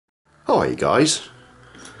Hi guys.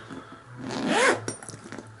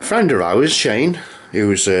 A friend of ours, Shane,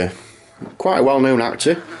 who's quite a well-known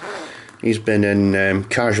actor. He's been in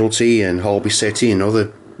Casualty and Holby City and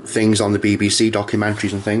other things on the BBC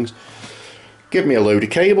documentaries and things. Give me a load of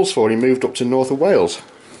cables for him. Moved up to north of Wales.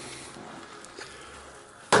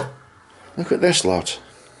 Look at this lot.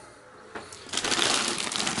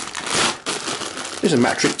 There's a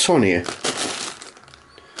metric ton here.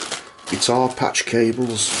 Guitar patch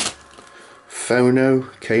cables, Phono,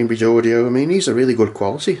 Cambridge Audio. I mean, these are really good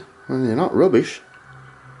quality. I mean, they're not rubbish.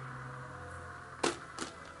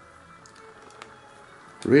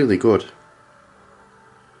 Really good.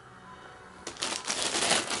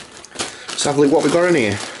 Let's have a look what we've got in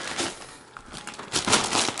here.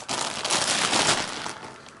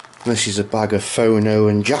 This is a bag of Phono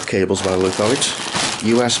and jack cables by the look of it.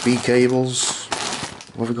 USB cables.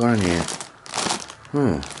 What have we got in here?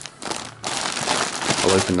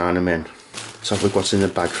 I'll open that in a minute. Let's have a look what's in the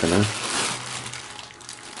bag for now.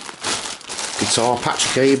 Guitar patch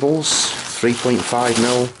cables,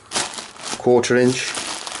 3.5mm, 1/4 inch.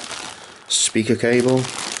 Speaker cable.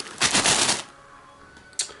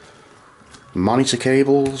 Monitor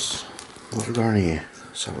cables. What have we got in here?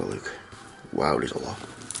 Let's have a look. Wow, there's a lot.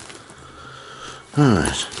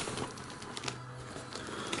 Alright.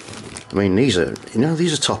 I mean, these are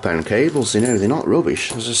top end cables, they're not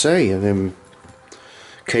rubbish, as I say.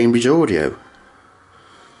 Cambridge Audio.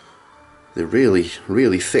 They're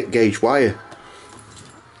really thick gauge wire.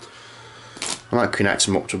 I might connect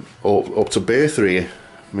them up to Bertha here,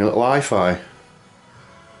 my little hi-fi.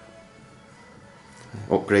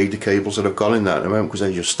 Upgrade the cables that I've got in there at the moment, because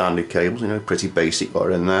they're just standard cables, pretty basic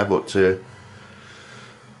got in there, but yeah,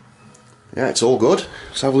 it's all good.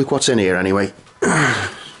 Let's have a look what's in here anyway.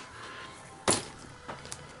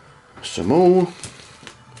 Some more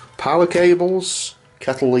power cables,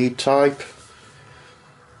 kettle lead type,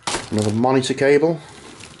 another monitor cable,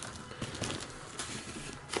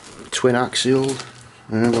 twin axial,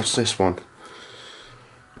 and what's this one?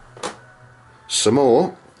 Some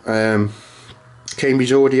more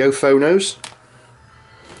Cambridge Audio phonos.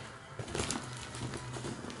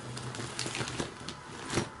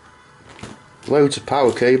 Loads of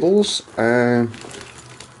power cables,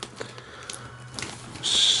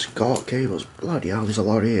 Scott cables. Bloody hell, there's a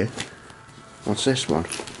lot here. What's this one?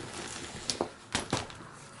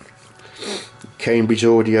 Cambridge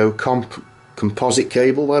Audio composite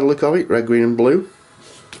cable by the look of it, red, green and blue.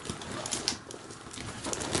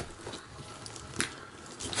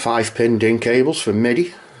 5-pin DIN cables for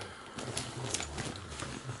MIDI.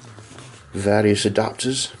 Various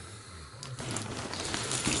adapters.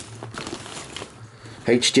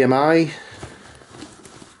 HDMI.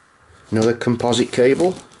 Another composite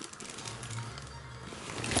cable.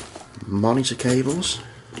 Monitor cables.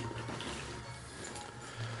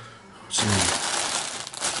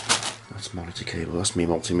 That's monitor cable, that's me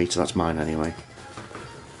multimeter, that's mine anyway.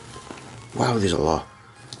 Wow, there's a lot.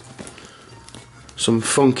 Some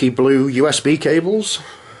funky blue USB cables.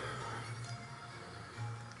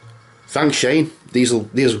 Thanks, Shane. These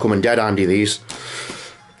will come in dead handy, these.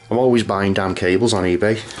 I'm always buying damn cables on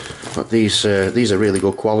eBay. But these are really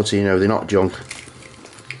good quality, they're not junk.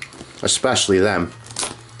 Especially them.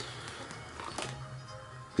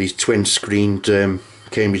 These twin screened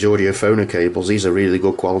Cambridge Audio Phono cables, these are really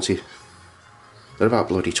good quality. They're about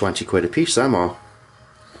bloody 20 quid a piece, them are.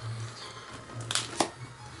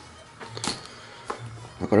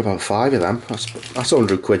 I've got about 5 of them. That's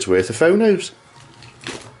 100 quid's worth of phonos.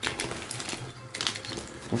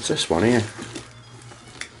 What's this one here?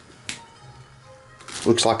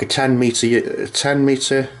 Looks like a 10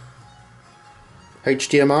 meter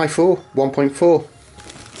HDMI 1.4.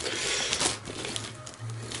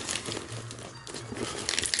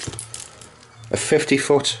 A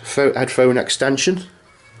 50-foot headphone extension.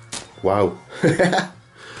 Wow. I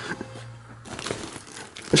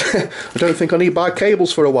don't think I need to buy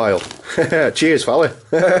cables for a while. Cheers, fella.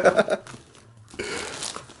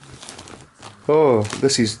 Oh,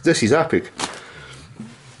 this is epic.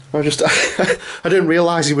 I didn't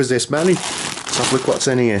realise he was this many. Let's have a look what's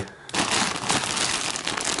in here.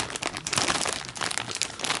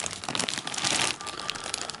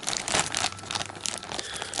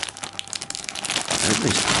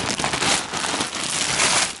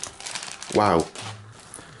 Wow.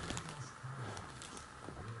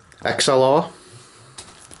 XLR.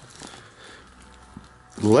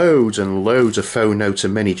 Loads and loads of Phono to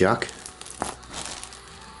mini jack.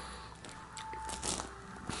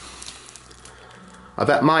 I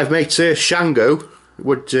bet my mate Shango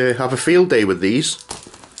would have a field day with these,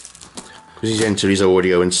 because he's into his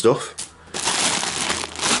audio and stuff.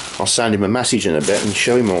 I'll send him a message in a bit and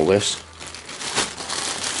show him all this.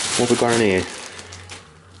 What have we got in here?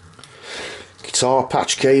 Guitar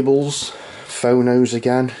patch cables, phonos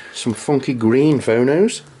again, some funky green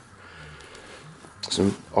phonos,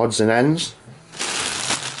 some odds and ends.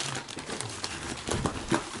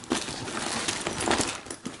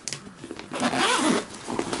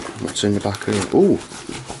 What's in the back of it? Ooh,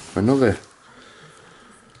 another.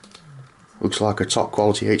 Looks like a top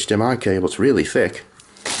quality HDMI cable. It's really thick.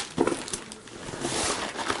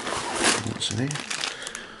 What's in here?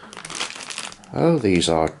 Oh, these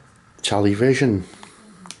are television.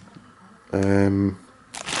 I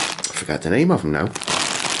forget the name of them now.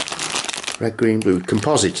 Red, green, blue.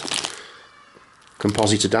 Composite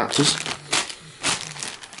adapters.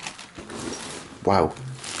 Wow.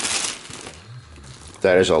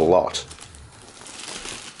 There is a lot.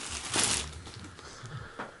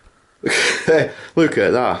 Look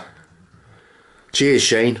at that. Cheers,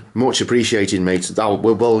 Shane. Much appreciated, mate.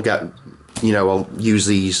 We'll get, you know, I'll use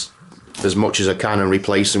these as much as I can and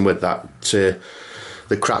replace them with the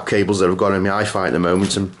crap cables that I've got in my iFi at the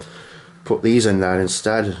moment and put these in there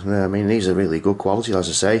instead. I mean, these are really good quality, as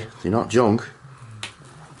I say. They're not junk.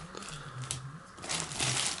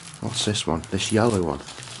 What's this one? This yellow one.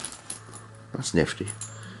 That's nifty.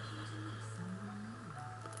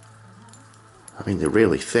 I mean, they're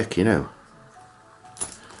really thick, you know.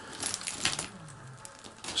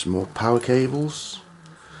 Some more power cables.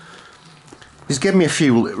 He's given me a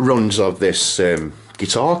few runs of this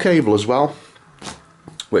guitar cable as well,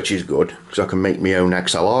 which is good because I can make my own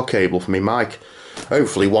XLR cable for my mic.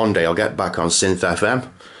 Hopefully one day I'll get back on Synth FM,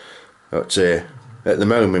 but at the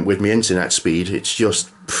moment with my internet speed it's just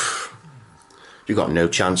you've got no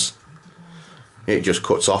chance. It just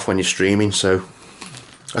cuts off when you're streaming. So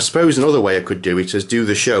I suppose another way I could do it is do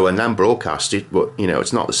the show and then broadcast it, but you know,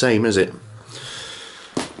 it's not the same, is it?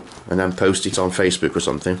 And then post it on Facebook or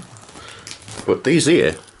something. But these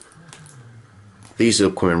here, these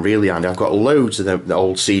will come in really handy. I've got loads of the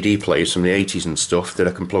old CD players from the 80s and stuff that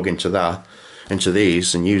I can plug into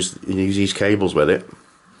these and use these cables with it.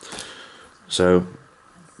 So,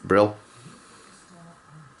 brill.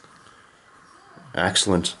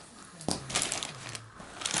 Excellent.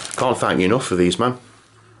 Can't thank you enough for these, man.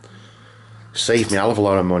 Saved me a hell of a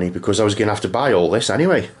lot of money because I was going to have to buy all this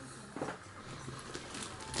anyway.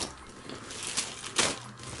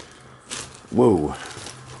 Whoa. What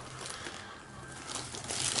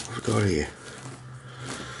have we got here?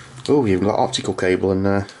 Oh, you've got optical cable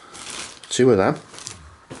and two of them.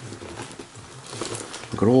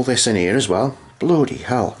 We've got all this in here as well. Bloody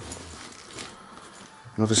hell.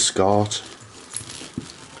 Another SCART.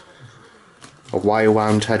 A wire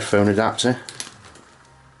wound headphone adapter.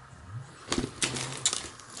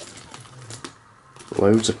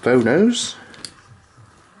 Loads of phonos.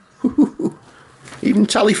 Even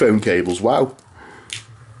telephone cables, wow.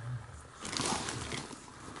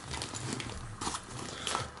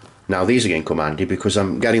 Now these are going to come handy because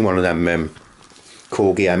I'm getting one of them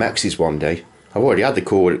Korg EMXs one day. I've already had the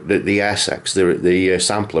Korg, the SX, the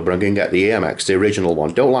sampler, but I'm going to get the EMX, the original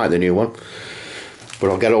one. Don't like the new one,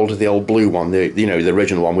 but I'll get hold of the old blue one, you know, the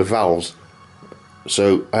original one with valves.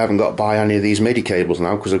 So I haven't got to buy any of these MIDI cables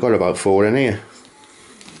now because I've got about 4 in here.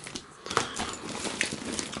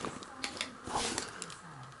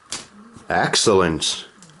 Excellent.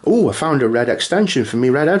 Oh, I found a red extension for me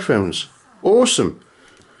red headphones. Awesome.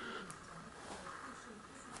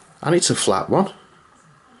 And it's a flat one.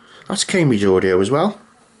 That's Cambridge Audio as well.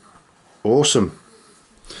 Awesome.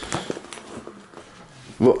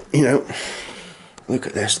 Well, you know, look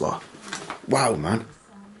at this lot. Wow, man.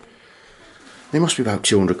 They must be about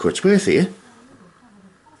 200 quid's worth here.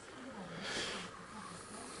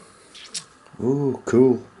 Oh,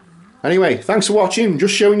 cool. Anyway, thanks for watching.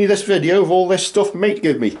 Just showing you this video of all this stuff mate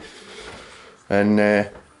gave me. And I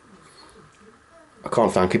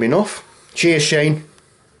can't thank him enough. Cheers, Shane.